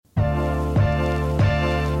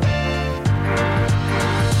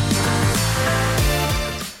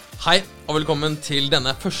Hei, og velkommen til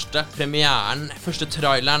denne første premieren, første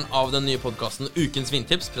traileren av den nye podcasten Ukens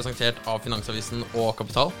Vintips, presentert av Finansavisen og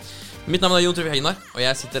Kapital. Mitt navn er Jon Trygve Hegnar, og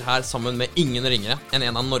jeg sitter her sammen med ingen ringere enn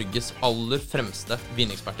en av Norges aller fremste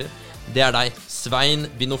vineksperter. Det er deg, Svein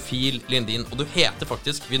Vinofil Lindin, og du heter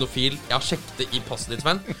faktisk Vinofil. Jeg har sjekket det i passet ditt,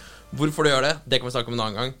 Svein. Hvorfor du gjør det, det kan vi snakke om en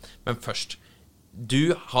annen gang, men først.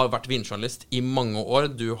 Du har vært vinjournalist i mange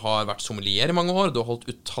år, du har vært sommelier i mange år, du har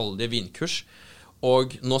holdt utallige vinkurs,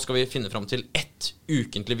 og nå skal vi finne frem til ett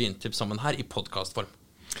ukentlig vintips sammen her i podcastform.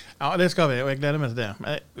 Ja, det skal vi, og jeg gleder meg til det.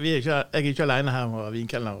 Jeg er ikke alene her med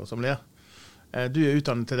vinkelner og sommelier. Du er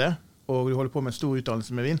utdannet til det, og du holder på med stor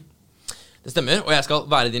utdannelse med vin. Det stemmer, og jeg skal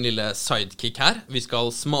være din lille sidekick her. Vi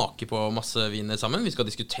skal smake på masse viner sammen, vi skal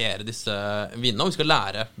diskutere disse vinene, og vi skal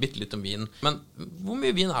lære bitte litt om vin. Men hvor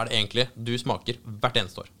mye vin er det egentlig du smaker hvert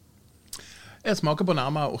eneste år? Jeg smaker på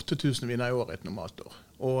nærmere 8000 viner i år et normalt år.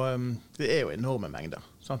 Og det er jo enorme mengder.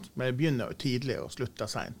 Sant? Men jeg begynner jo tidlig og slutter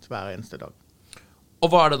sent hver eneste dag.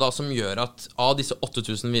 Og hva er det da som gjør at av disse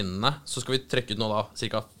 8000 vinene, så skal vi trekke ut nå da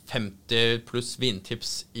ca. 50 pluss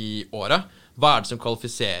vintips i året. Hva er det som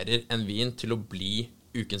kvalifiserer en vin til å bli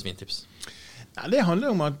ukens vintips? Nei, det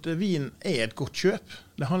handler om at vin er et godt kjøp.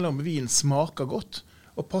 Det handler om at vin smaker godt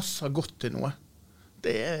og passer godt til noe.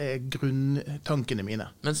 Det er grunntankene mine.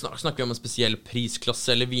 Men snakker vi om en spesiell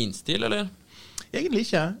prisklasse eller vinstil, eller? Egentlig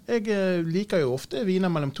ikke. Jeg liker jo ofte viner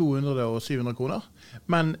mellom 200 og 700 kroner.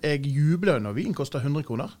 Men jeg jubler når vin koster 100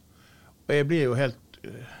 kroner. Og jeg blir jo helt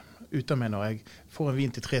ute av meg når jeg får en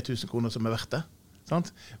vin til 3000 kroner som er verdt det.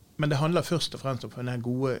 Sant? Men det handler først og fremst om den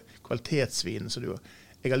gode kvalitetsvinen som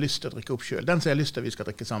jeg har lyst til å drikke opp selv. Den som jeg har lyst til at vi skal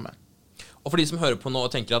drikke sammen. Og for de som hører på nå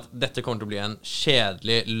og tenker at dette kommer til å bli en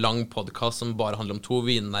kjedelig, lang podcast som bare handler om to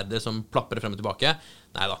vinnerder som plapper frem og tilbake,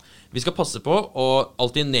 neida. Vi skal passe på å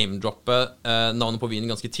alltid name-droppe navnet på vinen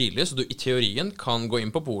ganske tidlig, så du i teorien kan gå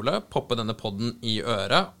inn på polet, poppe denne podden i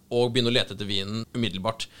øret og begynne å lete etter vinen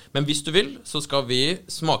umiddelbart. Men hvis du vil, så skal vi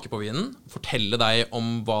smake på vinen, fortelle deg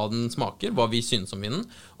om hva den smaker, hva vi synes om vinen,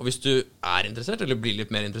 og hvis du er interessert, eller blir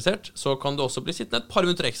litt mer interessert, så kan du også bli sittende et par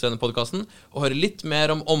minutter ekstra i denne podcasten og høre litt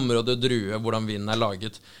mer om området drue, hvordan vinen er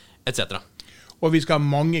laget, etc. Og vi skal ha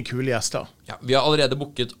mange kule gjester. Ja, vi har allerede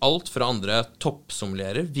booket alt fra andre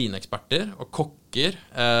toppsommelierer, vineksperter og kokker,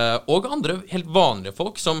 og andre helt vanlige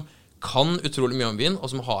folk som kan utrolig mye om vin, og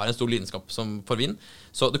som har en stor lidenskap for vin.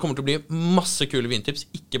 Så det kommer til å bli masse kule vintips,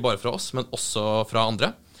 ikke bare fra oss, men også fra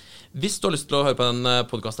andre. Hvis du har lyst til å høre på den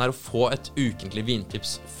podcasten her og få et ukentlig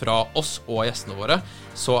vintips fra oss og gjestene våre,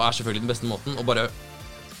 så er selvfølgelig den beste måten å bare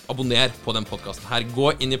abonnere på den podcasten her.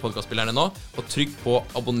 Gå inn i podcastspillerne nå, og trykk på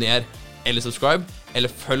abonner eller subscribe,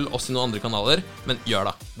 eller følg oss i noen andre kanaler, men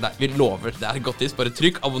gjør det. Vi lover, det er godt tips. Bare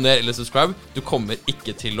trykk abonner eller subscribe. Du kommer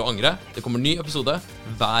ikke til å angre. Det kommer ny episode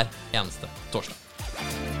hver eneste torsdag.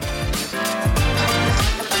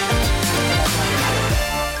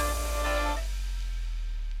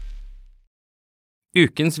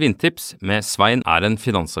 Ukens vintips med Svein er en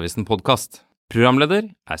Finansavisen-podcast.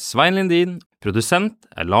 Programleder er Svein Lindin, produsent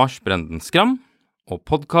er Lars Brenden Skram, og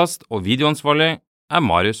podcast- og videoansvarlig er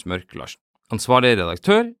Marius Mørk Larsen. Ansvarlig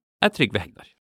redaktør er Trygve Hegnar.